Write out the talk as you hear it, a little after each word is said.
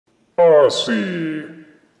Arcee.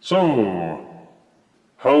 So,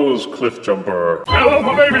 how's Cliffjumper? Hello,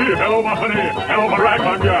 my baby. Hello, my honey. Hello, my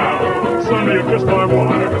ragtime gal. Suddenly you kissed my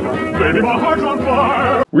wife. Baby, my heart's on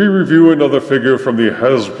fire. We review another figure from the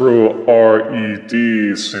Hasbro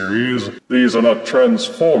R.E.D. series. These are not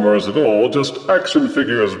Transformers at all, just action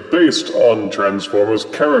figures based on Transformers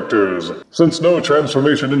characters. Since no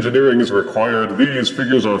transformation engineering is required, these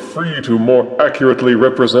figures are free to more accurately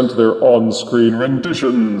represent their on-screen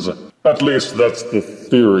renditions. At least that's the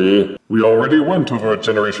theory. We already went over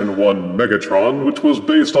Generation 1 Megatron, which was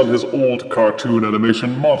based on his old cartoon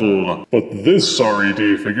animation model. But this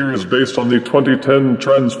R.E.D. figure is based on the 2010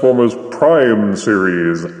 Transformers Prime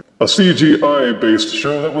series, a CGI-based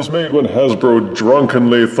show that was made when Hasbro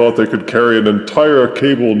drunkenly thought they could carry an entire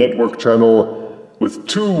cable network channel with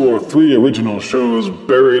 2 or 3 original shows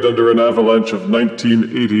buried under an avalanche of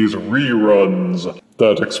 1980s reruns.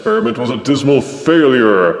 That experiment was a dismal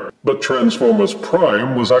failure, but Transformers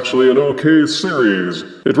Prime was actually an okay series.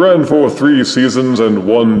 It ran for 3 seasons and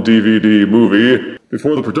 1 DVD movie,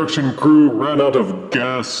 before the production crew ran out of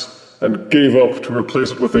gas and gave up to replace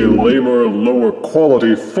it with a lamer, lower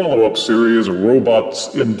quality follow-up series,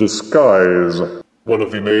 Robots in Disguise. One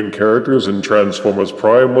of the main characters in Transformers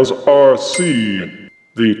Prime was Arcee,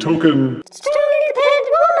 the token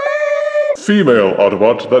female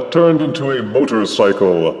Autobot that turned into a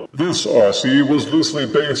motorcycle. This Arcee was loosely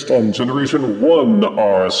based on Generation 1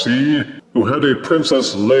 Arcee, who had a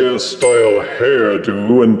Princess Leia-style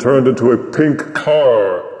hairdo and turned into a pink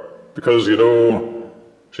car. Because, you know,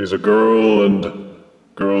 she's a girl and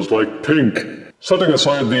girls like pink. Setting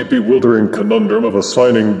aside the bewildering conundrum of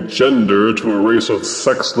assigning gender to a race of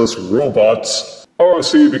sexless robots,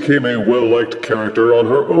 Arcee became a well-liked character on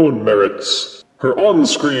her own merits. Her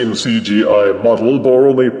on-screen CGI model bore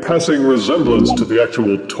only passing resemblance to the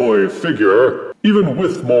actual toy figure. Even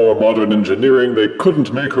with more modern engineering, they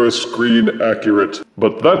couldn't make her screen accurate.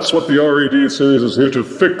 But that's what the R.E.D. series is here to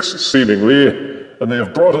fix, seemingly, and they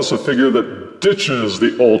have brought us a figure that ditches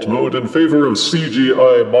the alt mode in favor of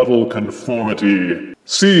CGI model conformity.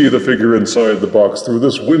 See the figure inside the box through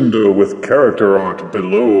this window with character art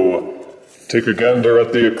below. Take a gander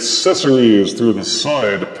at the accessories through the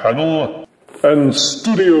side panel, and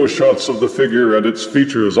studio shots of the figure and its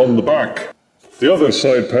features on the back. The other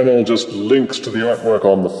side panel just links to the artwork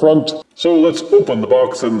on the front, so let's open the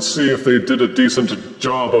box and see if they did a decent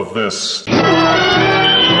job of this.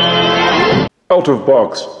 Out of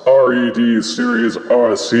box, R.E.D. series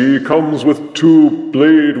Arcee comes with 2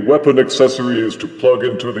 blade weapon accessories to plug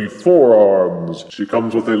into the forearms. She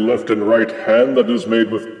comes with a left and right hand that is made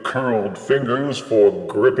with curled fingers for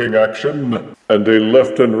gripping action, and a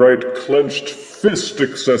left and right clenched fist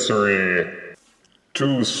accessory.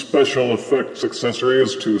 2 special effects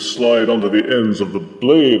accessories to slide onto the ends of the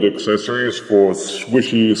blade accessories for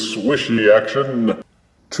swishy action.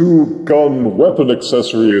 2 gun weapon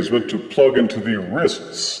accessories meant to plug into the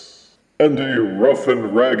wrists, and a rough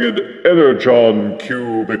and ragged Energon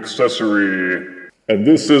cube accessory. And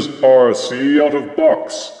this is Arcee out of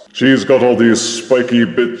box. She's got all these spiky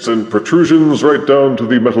bits and protrusions right down to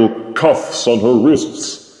the metal cuffs on her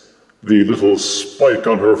wrists, the little spike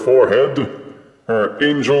on her forehead, her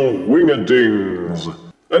angel wing-a-dings,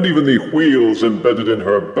 and even the wheels embedded in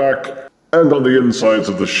her back and on the insides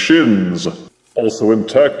of the shins. Also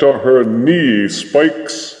intact are her knee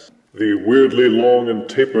spikes, the weirdly long and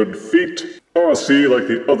tapered feet. Arcee, like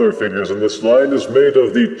the other figures in this line, is made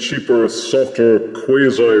of the cheaper, softer,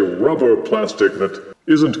 quasi-rubber plastic that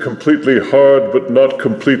isn't completely hard but not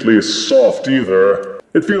completely soft either.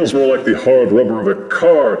 It feels more like the hard rubber of a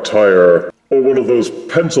car tire, or one of those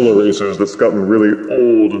pencil erasers that's gotten really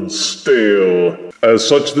old and stale. As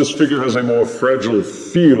such, this figure has a more fragile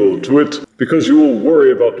feel to it, because you will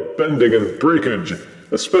worry about bending and breakage,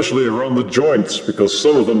 especially around the joints, because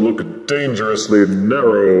some of them look dangerously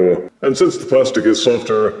narrow. And since the plastic is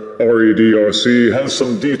softer, R.E.D. Arcee has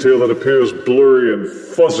some detail that appears blurry and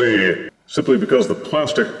fuzzy, simply because the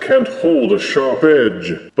plastic can't hold a sharp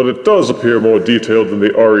edge. But it does appear more detailed than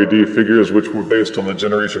the R.E.D. figures which were based on the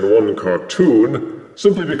Generation 1 cartoon,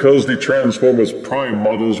 simply because the Transformers Prime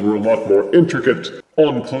models were a lot more intricate.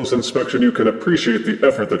 On close inspection you can appreciate the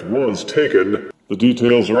effort that was taken. The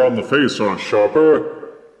details around the face are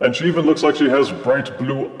sharper, and she even looks like she has bright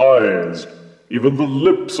blue eyes. Even the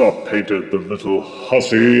lips are painted, the little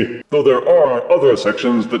hussy. Though there are other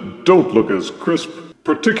sections that don't look as crisp,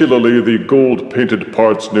 particularly the gold-painted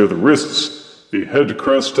parts near the wrists, the head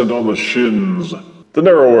crest, and on the shins. The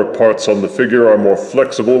narrower parts on the figure are more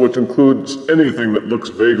flexible, which includes anything that looks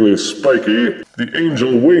vaguely spiky. The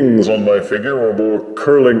angel wings on my figure are more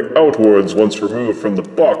curling outwards once removed from the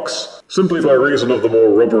box, simply by reason of the more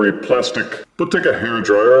rubbery plastic. But take a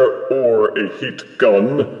hairdryer or a heat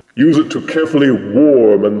gun, use it to carefully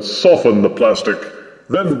warm and soften the plastic,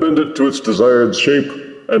 then bend it to its desired shape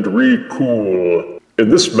and re-cool. In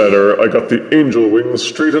this manner, I got the angel wings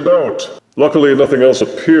straightened out. Luckily, nothing else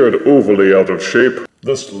appeared overly out of shape.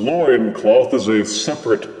 This loincloth is a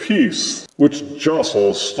separate piece, which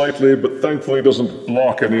jostles slightly, but thankfully doesn't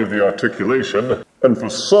block any of the articulation. And for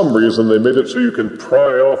some reason, they made it so you can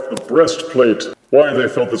pry off the breastplate. Why they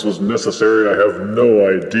felt this was necessary, I have no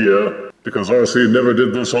idea, because Arcee never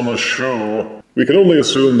did this on the show. We can only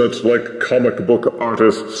assume that, like comic book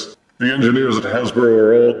artists, the engineers at Hasbro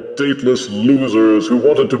are all dateless losers who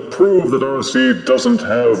wanted to prove that Arcee doesn't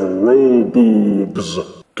have row-boobs.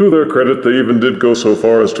 To their credit, they even did go so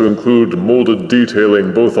far as to include molded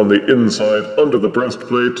detailing both on the inside under the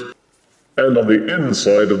breastplate and on the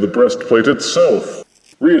inside of the breastplate itself,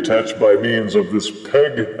 reattached by means of this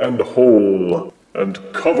peg and hole. And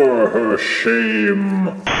cover her shame.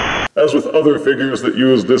 As with other figures that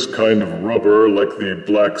use this kind of rubber, like the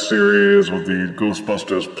Black series or the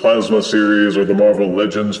Ghostbusters Plasma series or the Marvel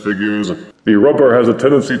Legends figures, the rubber has a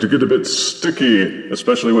tendency to get a bit sticky,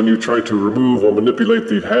 especially when you try to remove or manipulate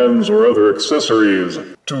the hands or other accessories.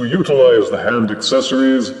 To utilize the hand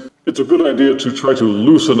accessories, it's a good idea to try to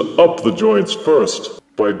loosen up the joints first,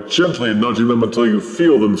 by gently nudging them until you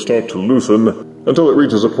feel them start to loosen, until it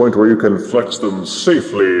reaches a point where you can flex them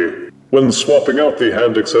safely. When swapping out the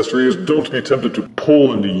hand accessories, don't be tempted to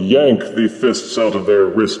pull and yank the fists out of their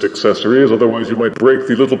wrist accessories, otherwise you might break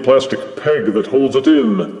the little plastic peg that holds it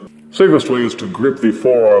in. Safest way is to grip the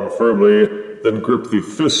forearm firmly, then grip the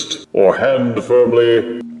fist or hand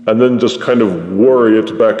firmly, and then just kind of worry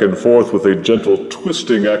it back and forth with a gentle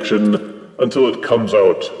twisting action until it comes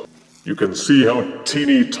out. You can see how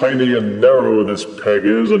teeny tiny and narrow this peg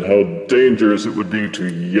is and how dangerous it would be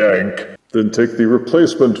to yank. Then take the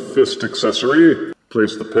replacement fist accessory,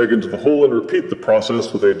 place the peg into the hole and repeat the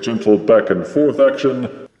process with a gentle back and forth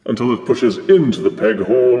action until it pushes into the peg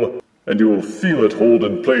hole and you will feel it hold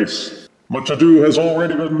in place. Much ado has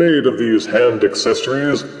already been made of these hand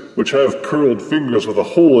accessories, which have curled fingers with a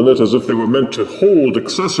hole in it as if they were meant to hold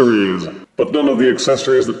accessories. But none of the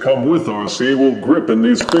accessories that come with Arcee will grip in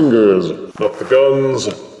these fingers. Not the guns,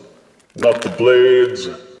 not the blades,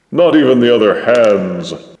 not even the other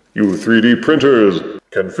hands. You 3D printers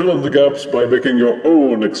can fill in the gaps by making your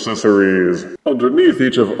own accessories. Underneath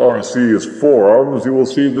each of Arcee's forearms, you will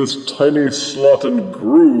see this tiny slot and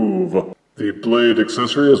groove. The blade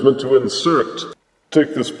accessory is meant to insert.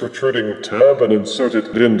 Take this protruding tab and insert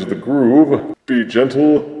it into the groove. Be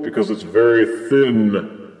gentle, because it's very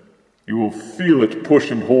thin. You will feel it push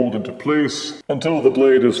and hold into place until the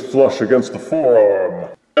blade is flush against the forearm.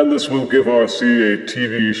 And this will give Arcee a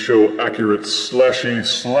TV show accurate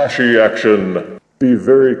slashy action. Be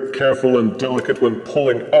very careful and delicate when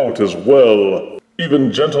pulling out as well.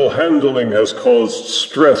 Even gentle handling has caused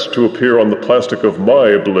stress to appear on the plastic of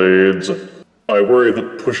my blades. I worry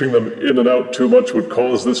that pushing them in and out too much would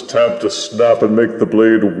cause this tab to snap and make the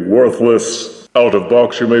blade worthless. Out of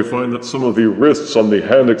box, you may find that some of the wrists on the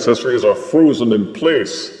hand accessories are frozen in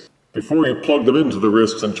place. Before you plug them into the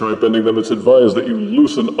wrists and try bending them, it's advised that you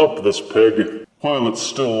loosen up this peg while it's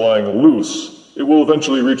still lying loose. It will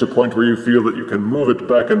eventually reach a point where you feel that you can move it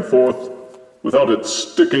back and forth without it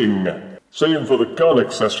sticking. Same for the gun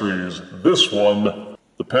accessories. This one,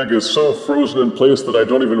 the peg is so frozen in place that I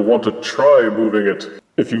don't even want to try moving it.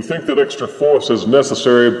 If you think that extra force is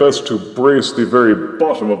necessary, best to brace the very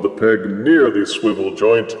bottom of the peg near the swivel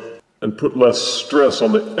joint and put less stress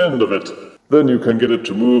on the end of it. Then you can get it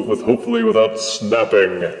to move hopefully without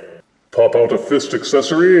snapping. Pop out a fist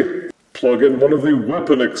accessory, plug in one of the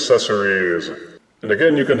weapon accessories. And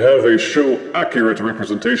again, you can have a show-accurate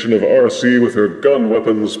representation of Arcee with her gun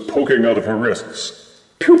weapons poking out of her wrists.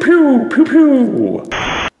 Pew pew, pew pew!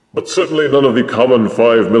 But certainly none of the common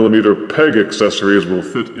 5mm peg accessories will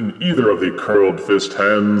fit in either of the curled fist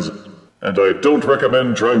hands, and I don't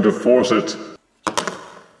recommend trying to force it.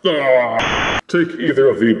 Take either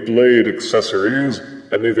of the blade accessories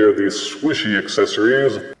and either of the swishy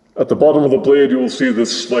accessories. At the bottom of the blade you will see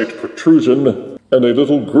this slight protrusion and a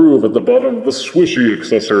little groove at the bottom of the swishy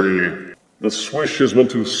accessory. The swish is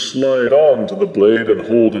meant to slide onto the blade and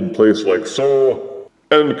hold in place like so,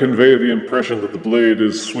 and convey the impression that the blade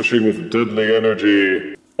is swishing with deadly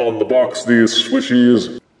energy. On the box, these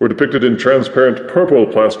swishies were depicted in transparent purple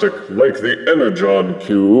plastic like the Energon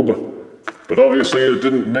cube, but obviously it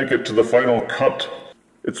didn't make it to the final cut.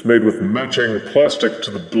 It's made with matching plastic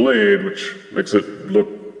to the blade, which makes it look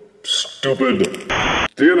stupid.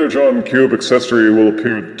 The Energon Cube accessory will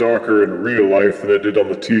appear darker in real life than it did on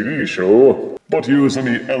the TV show, but use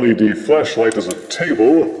any LED flashlight as a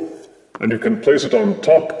table, and you can place it on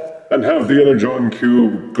top and have the Energon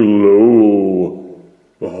Cube glow.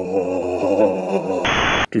 Oh.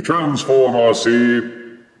 To transform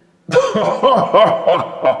Arcee,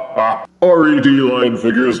 R.E.D. line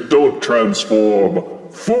figures don't transform.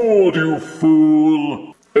 Fooled, you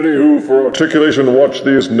fool! Anywho, for articulation, watch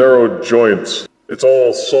these narrow joints. It's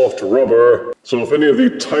all soft rubber, so if any of the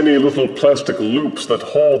tiny little plastic loops that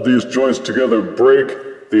hold these joints together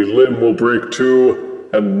break, the limb will break too,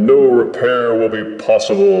 and no repair will be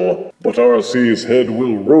possible. But Arcee's head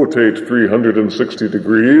will rotate 360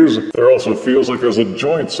 degrees. There also feels like there's a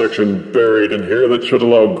joint section buried in here that should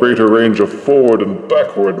allow greater range of forward and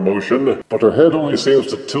backward motion, but her head only seems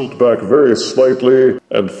to tilt back very slightly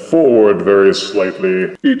and forward very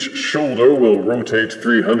slightly. Each shoulder will rotate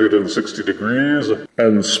 360 degrees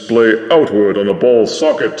and splay outward on a ball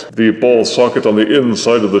socket. The ball socket on the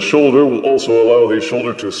inside of the shoulder will also allow the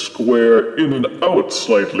shoulder to square in and out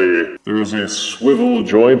slightly. There is a swivel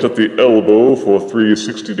joint at the elbow for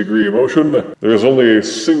 360-degree motion. There is only a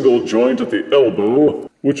single joint at the elbow,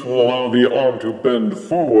 which will allow the arm to bend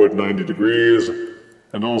forward 90 degrees,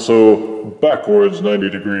 and also backwards 90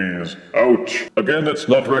 degrees. Ouch! Again, it's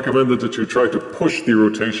not recommended that you try to push the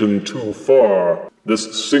rotation too far.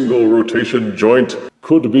 This single rotation joint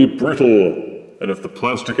could be brittle, and if the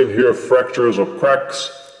plastic in here fractures or cracks,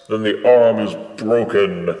 then the arm is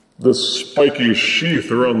broken. This spiky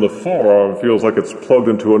sheath around the forearm feels like it's plugged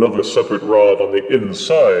into another separate rod on the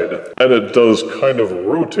inside. And it does kind of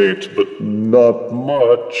rotate, but not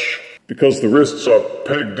much. Because the wrists are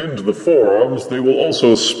pegged into the forearms, they will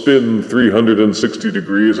also spin 360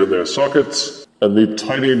 degrees in their sockets. And the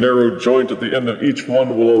tiny narrow joint at the end of each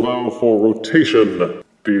one will allow for rotation.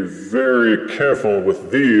 Be very careful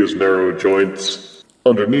with these narrow joints.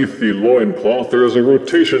 Underneath the loincloth, there is a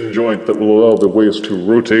rotation joint that will allow the waist to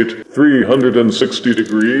rotate 360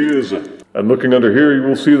 degrees. And looking under here, you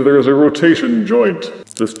will see that there is a rotation joint.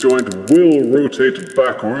 This joint will rotate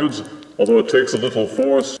backwards, although it takes a little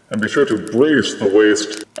force. And be sure to brace the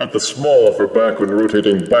waist at the small of her back when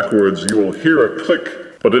rotating backwards. You will hear a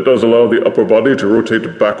click, but it does allow the upper body to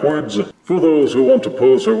rotate backwards for those who want to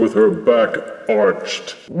pose her with her back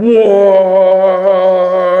arched. Why?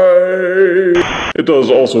 It does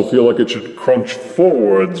also feel like it should crunch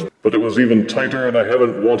forwards, but it was even tighter and I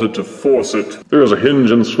haven't wanted to force it. There is a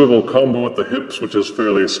hinge and swivel combo at the hips, which is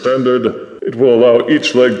fairly standard. It will allow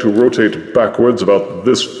each leg to rotate backwards about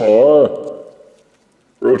this far,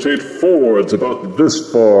 rotate forwards about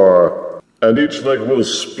this far, and each leg will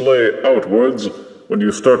splay outwards. When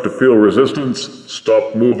you start to feel resistance,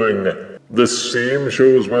 stop moving. This seam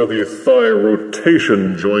shows where the thigh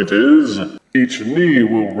rotation joint is. Each knee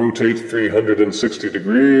will rotate 360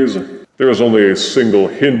 degrees. There is only a single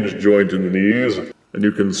hinge joint in the knees, and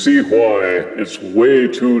you can see why. It's way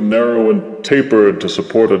too narrow and tapered to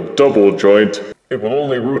support a double joint. It will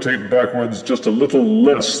only rotate backwards just a little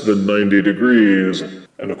less than 90 degrees.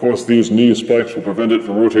 And of course these knee spikes will prevent it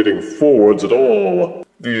from rotating forwards at all.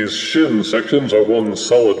 These shin sections are one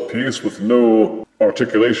solid piece with no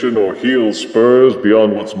articulation or heel spurs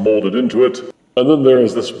beyond what's molded into it. And then there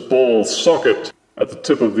is this ball socket at the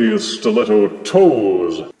tip of these stiletto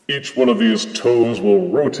toes. Each one of these toes will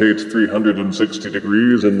rotate 360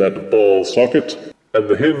 degrees in that ball socket, and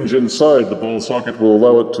the hinge inside the ball socket will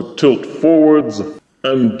allow it to tilt forwards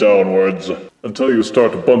and downwards until you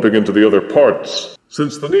start bumping into the other parts.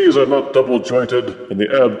 Since the knees are not double jointed, and the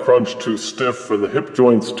ab crunch too stiff, and the hip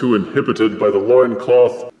joints too inhibited by the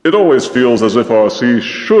loincloth, it always feels as if Arcee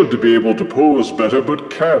should be able to pose better but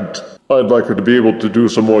can't. I'd like her to be able to do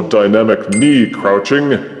some more dynamic knee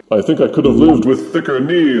crouching. I think I could have lived with thicker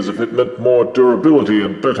knees if it meant more durability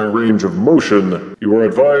and better range of motion. You are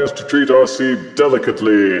advised to treat Arcee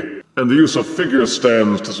delicately, and the use of figure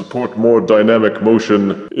stands to support more dynamic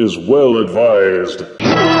motion is well advised.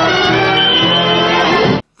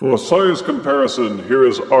 For size comparison, here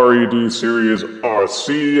is R.E.D. series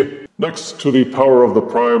Arcee, next to the Power of the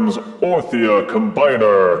Prime's Orthea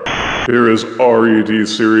Combiner. Here is R.E.D.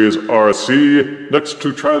 series Arcee, next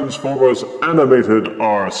to Transformers Animated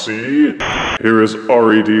Arcee. Here is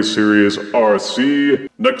R.E.D. series Arcee,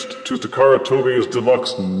 next to Takara Toby's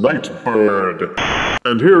Deluxe Nightbird.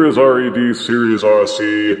 And here is R.E.D. series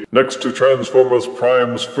Arcee, next to Transformers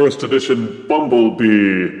Prime's First Edition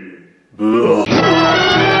Bumblebee. Ugh.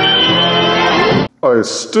 I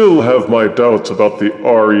still have my doubts about the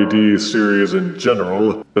R.E.D. series in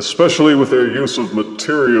general, especially with their use of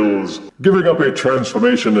materials. Giving up a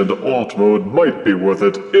transformation into alt mode might be worth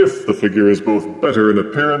it if the figure is both better in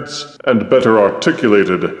appearance and better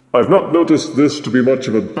articulated. I've not noticed this to be much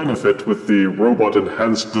of a benefit with the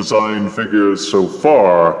robot-enhanced design figures so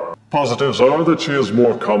far. Positives are that she is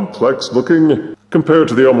more complex looking compared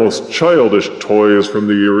to the almost childish toys from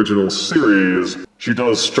the original series. She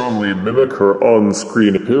does strongly mimic her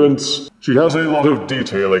on-screen appearance. She has a lot of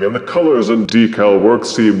detailing, and the colors and decal work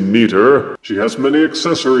seem neater. She has many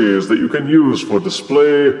accessories that you can use for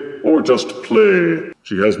display or just play.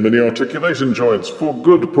 She has many articulation joints for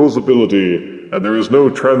good posability, and there is no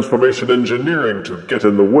transformation engineering to get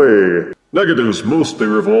in the way. Negatives mostly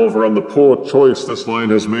revolve around the poor choice this line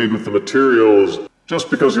has made with the materials. Just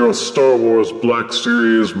because your Star Wars Black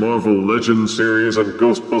Series, Marvel Legends series, and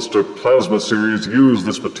Ghostbuster Plasma series use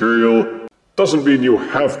this material doesn't mean you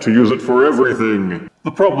have to use it for everything.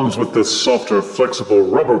 The problems with this softer, flexible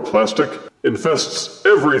rubber plastic infests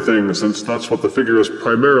everything, since that's what the figure is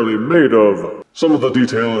primarily made of. Some of the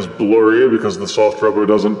detail is blurry because the soft rubber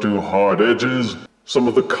doesn't do hard edges. Some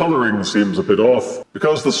of the coloring seems a bit off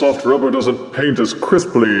because the soft rubber doesn't paint as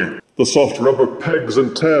crisply. The soft rubber pegs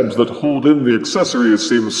and tabs that hold in the accessories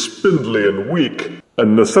seem spindly and weak,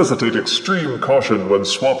 and necessitate extreme caution when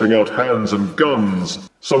swapping out hands and guns.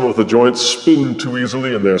 Some of the joints spin too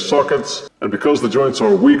easily in their sockets, and because the joints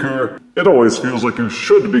are weaker, it always feels like you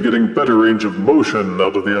should be getting better range of motion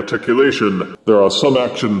out of the articulation. There are some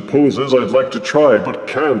action poses I'd like to try but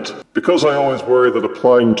can't, because I always worry that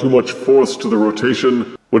applying too much force to the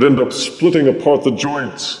rotation would end up splitting apart the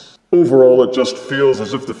joints. Overall, it just feels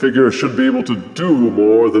as if the figure should be able to do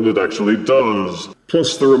more than it actually does.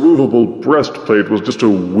 Plus, the removable breastplate was just a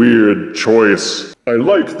weird choice. I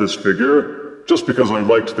like this figure, just because I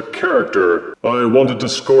liked the character. I wanted to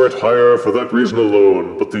score it higher for that reason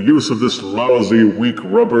alone, but the use of this lousy, weak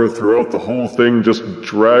rubber throughout the whole thing just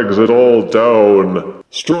drags it all down.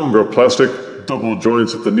 Stronger plastic, double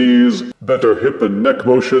joints at the knees, better hip and neck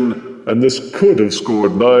motion, and this could have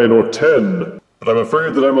scored 9 or 10. But I'm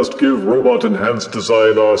afraid that I must give Robot Enhanced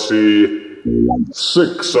Design Arcee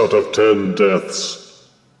 6 out of 10 deaths.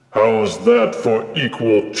 How's that for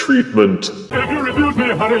equal treatment? If you refuse me,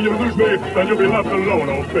 honey, you lose me, then you'll be left alone,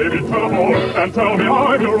 oh baby, tell them all, and tell me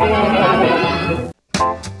I'm your own.